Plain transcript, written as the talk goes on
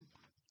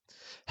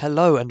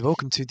Hello and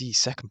welcome to the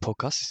second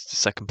podcast. It's the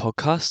second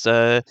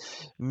podcast.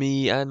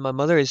 Me and my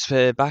mother is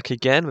back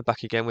again. We're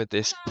back again with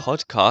this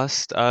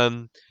podcast,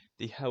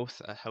 the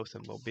health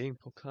and well-being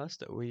podcast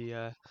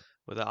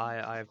that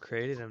I have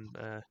created and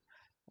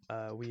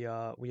we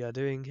are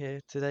doing here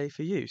today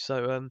for you.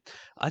 So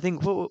I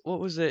think what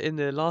was it in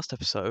the last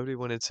episode? We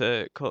wanted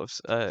to kind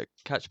of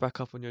catch back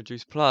up on your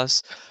Juice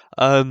Plus.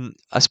 I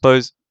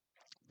suppose.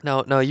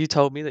 Now you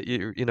told me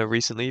that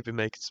recently you've been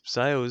making some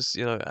sales,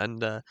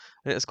 and I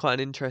think it's quite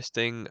an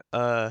interesting.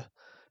 I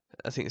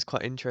think it's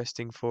quite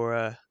interesting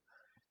for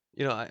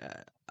you know,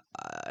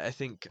 I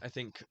think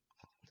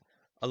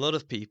a lot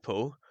of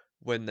people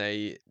when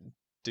they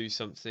do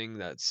something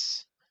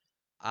that's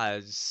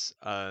as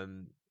I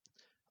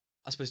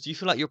suppose, do you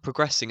feel like you're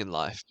progressing in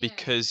life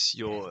because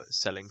you're Yes,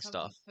 selling it's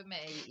something stuff? for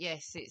me.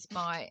 Yes, it's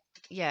my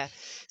yeah.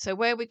 So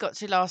where we got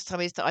to last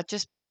time is that I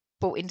just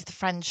bought into the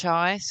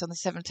franchise on the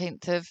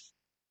 17th of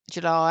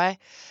July,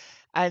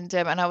 and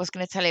I was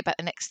going to tell you about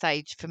the next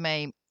stage for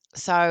me.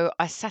 So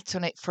I sat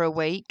on it for a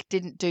week,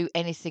 didn't do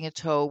anything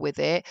at all with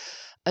it.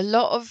 A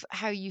lot of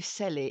how you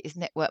sell it is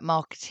network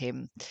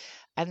marketing,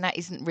 and that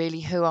isn't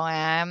really who I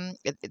am.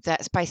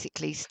 That's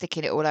basically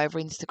sticking it all over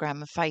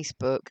Instagram and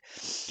Facebook,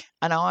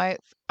 and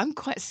I'm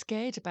quite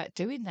scared about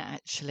doing that.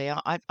 Actually,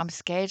 I'm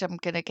scared I'm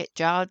going to get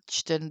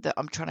judged and that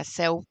I'm trying to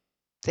sell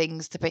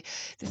things to be.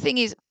 The thing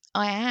is,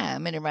 I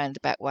am in a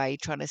roundabout way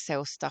trying to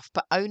sell stuff,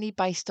 but only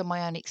based on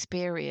my own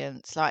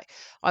experience. Like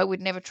I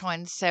would never try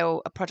and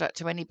sell a product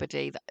to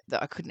anybody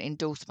that I couldn't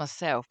endorse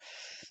myself.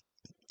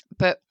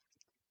 But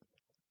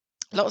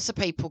lots of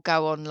people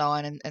go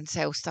online and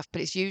sell stuff,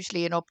 but it's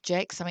usually an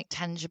object, something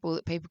tangible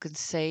that people can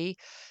see.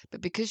 But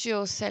because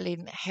you're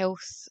selling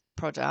health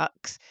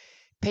products,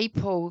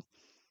 people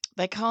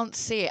they can't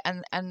see it,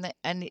 and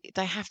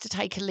they have to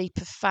take a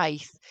leap of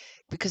faith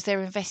because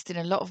they're investing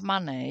a lot of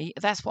money.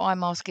 That's what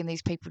I'm asking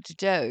these people to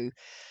do,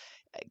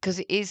 because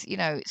it is,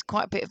 it's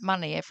quite a bit of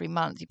money every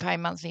month. You pay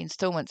monthly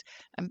installments,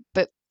 and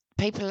but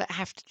people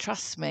have to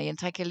trust me and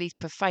take a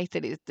leap of faith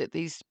that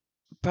these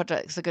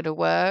products are going to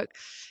work.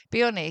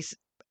 Be honest,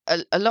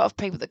 a lot of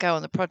people that go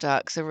on the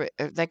products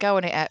they go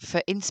on it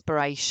for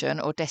inspiration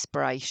or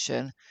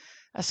desperation.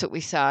 That's what we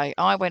say.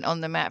 I went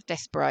on them out of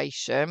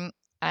desperation,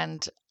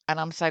 and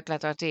I'm so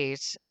glad I did,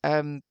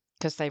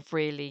 because they've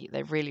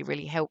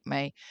really helped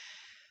me.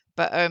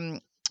 But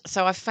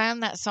so I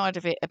found that side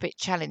of it a bit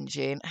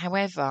challenging.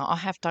 However, I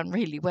have done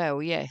really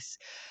well. Yes.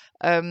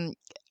 Um,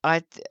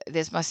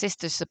 there's my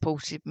sister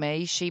supported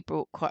me. She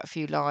brought quite a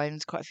few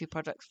lines, quite a few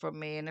products from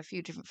me, and a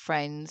few different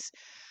friends.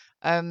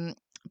 Um,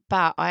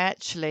 but I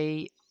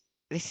actually,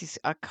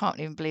 I can't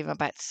even believe I'm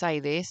about to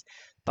say this,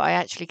 but I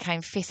actually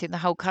came fifth in the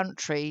whole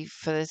country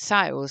for the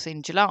sales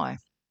in July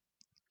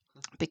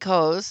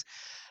because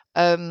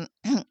um,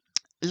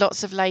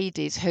 lots of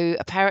ladies who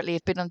apparently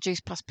have been on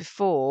Juice Plus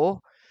before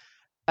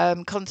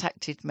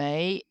contacted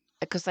me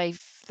because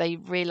they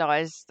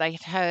realised they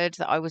had heard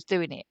that I was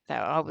doing it,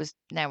 that I was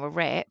now a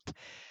rep,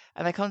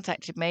 and they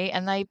contacted me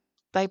and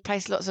they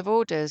placed lots of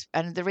orders.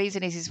 And the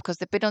reason is because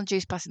they've been on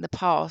Juice Plus in the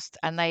past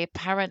and they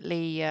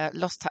apparently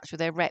lost touch with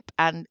their rep,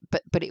 and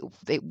but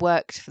it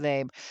worked for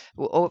them,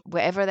 or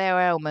whatever their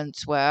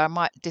ailments were. I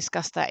might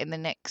discuss that in the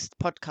next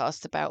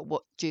podcast about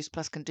what Juice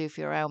Plus can do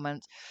for your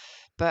ailments.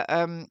 But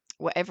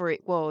whatever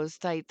it was,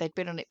 they'd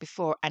been on it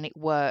before and it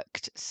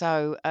worked.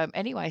 So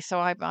anyway,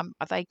 so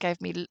they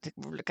gave me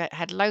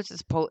had loads of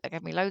support. They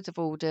gave me loads of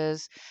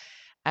orders,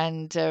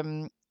 and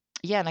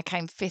yeah, and I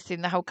came fifth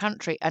in the whole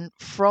country. And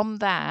from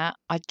that,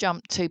 I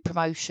jumped to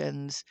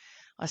promotions.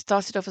 I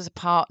started off as a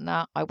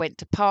partner. I went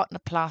to partner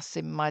plus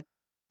in my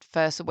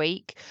first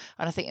week,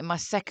 and I think in my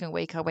second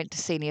week I went to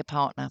senior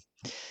partner.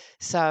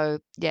 So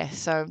yeah,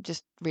 so I'm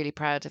just really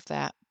proud of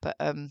that. But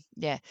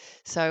yeah,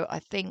 so I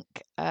think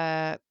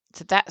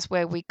so that's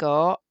where we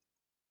got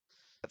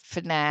for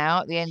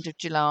now at the end of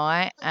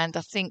July. And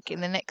I think in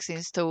the next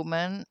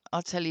instalment,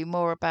 I'll tell you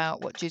more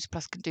about what Juice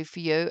Plus can do for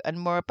you and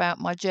more about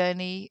my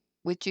journey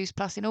with Juice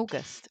Plus in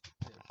August.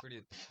 Yeah,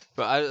 brilliant.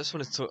 But I just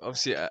wanted to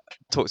obviously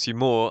talk to you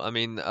more. I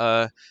mean,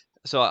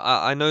 so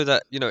I know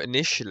that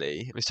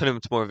initially it's turning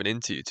into more of an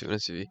interview, to be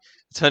honest with you.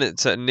 Turn it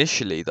to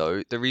initially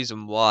though, the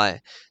reason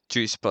why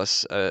Juice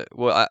Plus,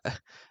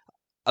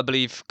 I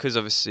believe because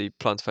obviously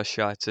plantar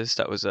fasciitis,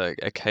 that was a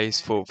case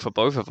Yeah, for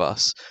both of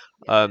us,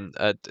 yeah,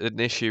 an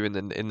issue in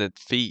the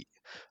feet.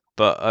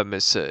 But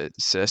it's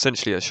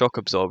essentially a shock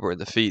absorber in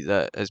the feet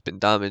that has been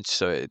damaged,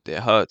 so it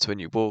hurts when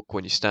you walk,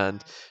 when you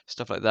stand, yeah,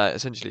 stuff like that.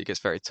 Essentially, it gets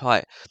very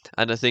tight,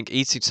 and I think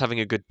eating, just having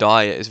a good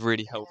diet is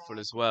really helpful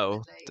yeah, as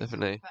well. definitely.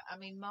 Definitely. But I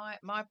mean,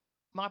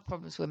 my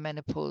problems were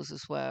menopause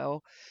as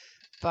well,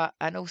 but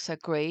and also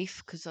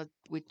grief because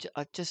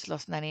I just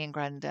lost nanny and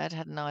granddad,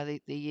 hadn't I,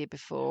 the year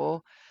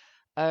before.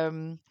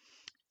 Um,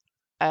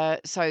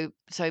 so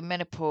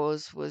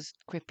menopause was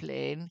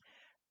crippling.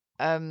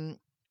 Um,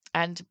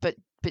 and but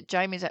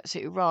Jamie's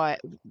absolutely right.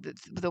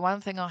 The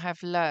one thing I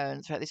have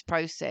learned throughout this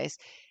process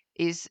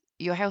is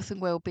your health and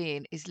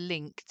well-being is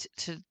linked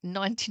to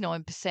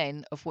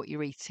 99% of what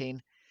you're eating.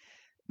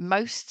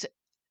 Most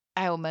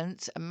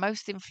ailments and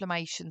most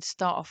inflammations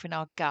start off in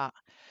our gut.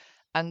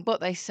 And what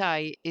they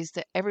say is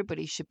that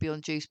everybody should be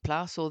on Juice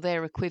Plus or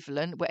their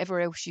equivalent, whatever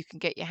else you can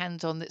get your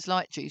hands on that's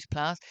like Juice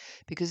Plus.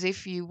 Because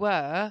if you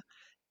were,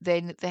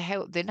 then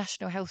the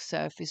National Health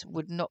Service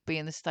would not be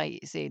in the state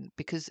it's in,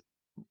 because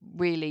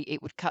really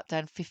it would cut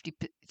down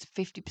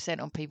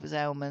 50% on people's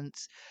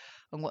ailments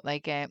and what they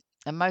get.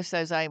 And most of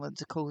those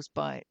ailments are caused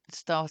by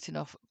starting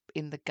off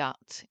in the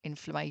gut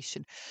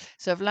inflammation.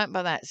 So I've learnt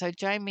by that. So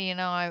Jamie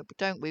and I,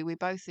 don't we? We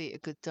both eat a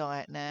good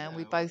diet now.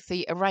 We Yeah, well, both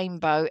eat a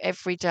rainbow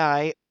every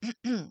day.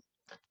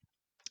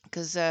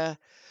 Because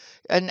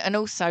and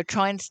also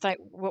try and stay.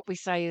 What we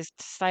say is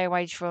to stay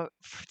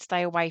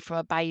away from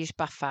a beige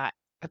buffet.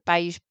 A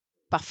beige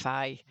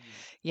buffet. mm,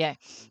 Yeah,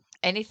 mm.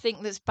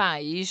 anything that's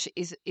beige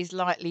is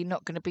likely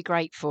not going to be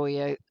great for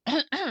you.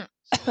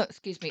 So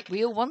Excuse me.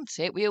 We all want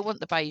it. We all want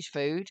the beige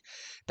food,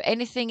 but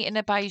anything in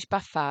a beige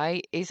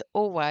buffet is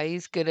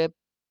always gonna,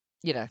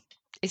 you know,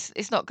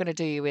 it's not going to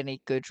do you any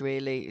good,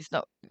 really. It's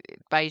not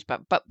beige,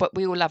 but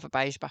we all love a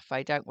beige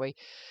buffet, don't we?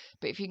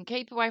 But if you can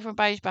keep away from a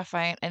beige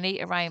buffet and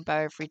eat a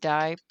rainbow every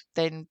day,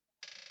 then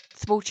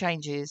small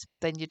changes,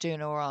 then you're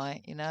doing all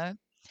right, you know.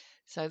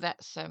 So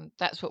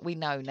that's what we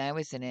know now,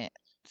 isn't it?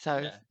 So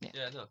yeah, yeah.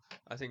 yeah, no,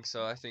 I think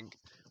so. I think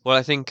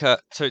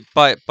so.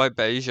 By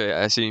beige, I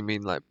assume you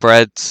mean like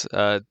breads,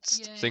 Yeah,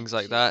 things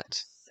like that.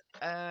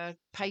 chips,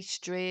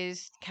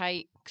 pastries,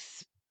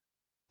 cakes,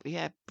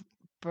 yeah,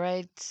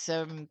 breads.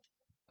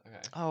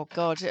 Okay. Oh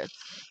God,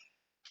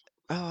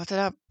 oh, I don't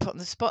know, put on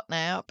the spot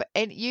now. But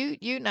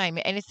you name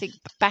it, anything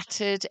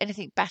battered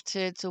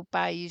or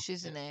beige, Yeah,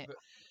 isn't it? but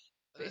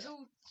But it's uh,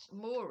 all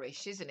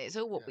Moorish, isn't it? It's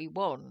all what yeah. we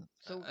want.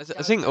 It's all I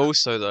think donuts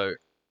also and though,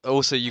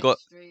 also you got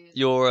pastries and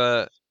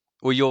your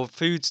well your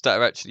foods that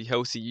are actually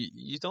healthy.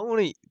 You don't want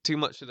to eat too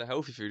much of the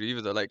healthy food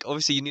either. Though, like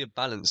obviously you need a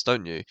balance,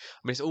 don't you? I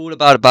mean, it's all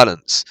about a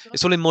balance. got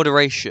It's all in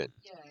moderation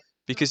yeah, got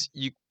because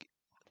you.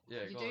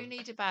 Yeah, you go do on.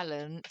 need a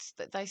balance.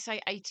 That they say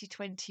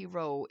 80-20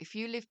 rule. If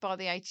you live by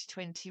the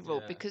 80-20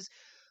 rule, Yeah. because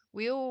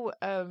we all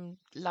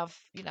love,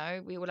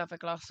 we all have a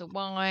glass of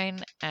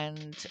wine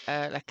and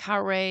a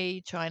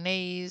curry,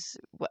 Chinese,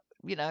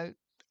 you know,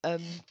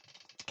 um,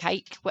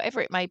 cake,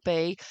 whatever it may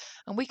be,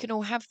 and we can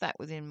all have that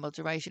within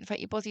moderation. In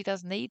fact, your body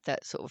does need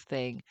that sort of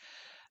thing.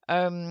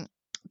 Um,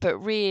 but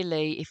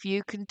really, if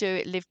you can do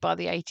it, live by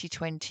the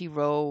 80-20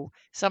 rule.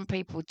 Some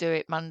people do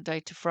it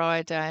Monday to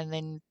Friday and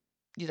then,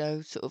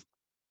 sort of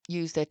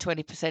use their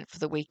 20% for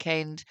the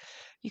weekend.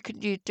 You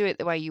do it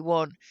the way you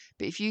want.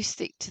 But if you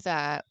stick to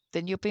that,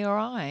 then you'll be all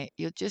right.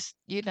 You'll just,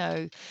 you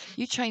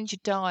change your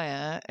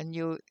diet and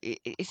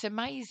it's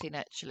amazing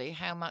actually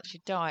how much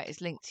your diet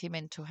is linked to your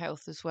mental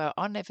health as well.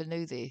 I never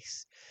knew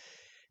this,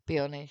 be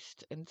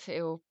honest,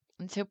 until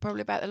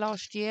probably about the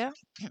last year.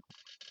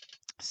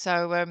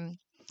 So,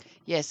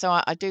 yeah, so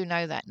I do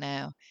know that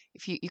now.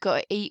 If you got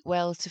to eat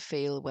well to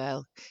feel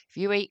well. If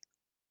you eat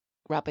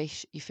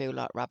rubbish, you feel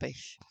like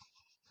rubbish.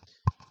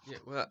 Yeah,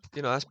 well,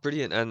 that's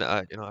brilliant, and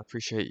I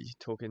appreciate you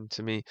talking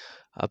to me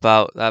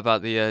about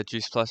the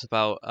Juice Plus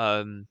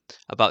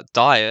about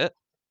diet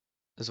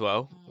as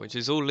well, which Mm.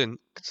 is all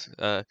linked.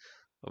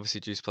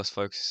 Obviously, Juice Plus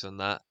focuses on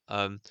that.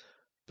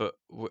 But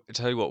I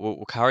tell you what,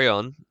 we'll carry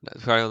on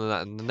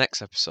that in the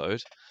next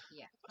episode.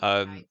 Yeah.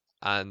 Um, Okay.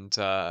 and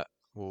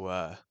we'll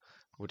uh,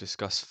 we'll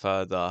discuss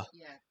further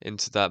Yeah.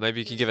 into that. Maybe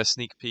you can Because give a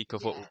sneak peek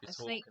of what yeah, we'll be a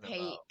sneak talking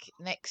peek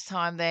about. next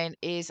time then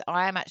is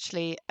I am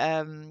actually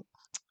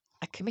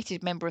a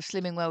committed member of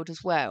Slimming World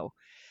as well.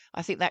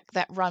 I think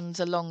that runs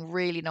along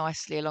really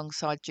nicely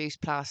alongside Juice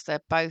Plus. They're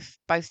both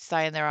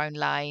stay in their own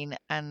lane,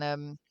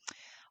 and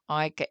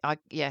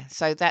yeah.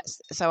 So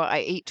I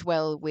eat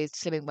well with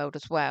Slimming World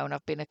as well, and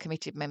I've been a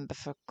committed member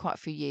for quite a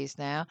few years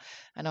now,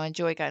 and I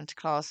enjoy going to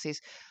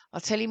classes.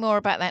 I'll tell you more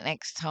about that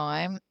next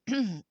time.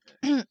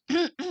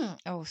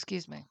 Oh,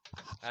 excuse me.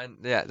 And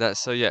yeah,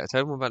 tell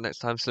me more about next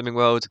time, Slimming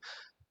World.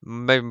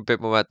 Maybe a bit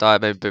more about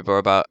diet, maybe a bit more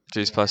about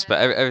Juice Plus, Yeah. but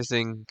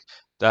everything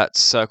that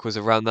circles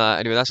around that.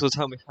 Anyway, that's all the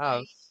time we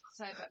have.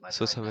 Say about my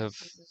That's all the time we have.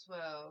 diagnosis as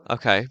well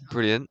Okay, next time.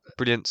 brilliant, But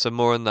brilliant. So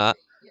more on that,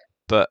 yeah.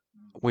 but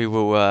Mm. we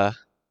will.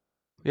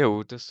 Yeah,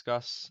 we'll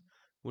discuss,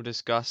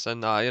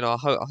 and I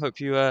hope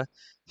you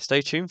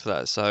stay tuned for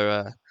that.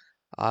 So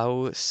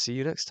I'll see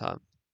you next time.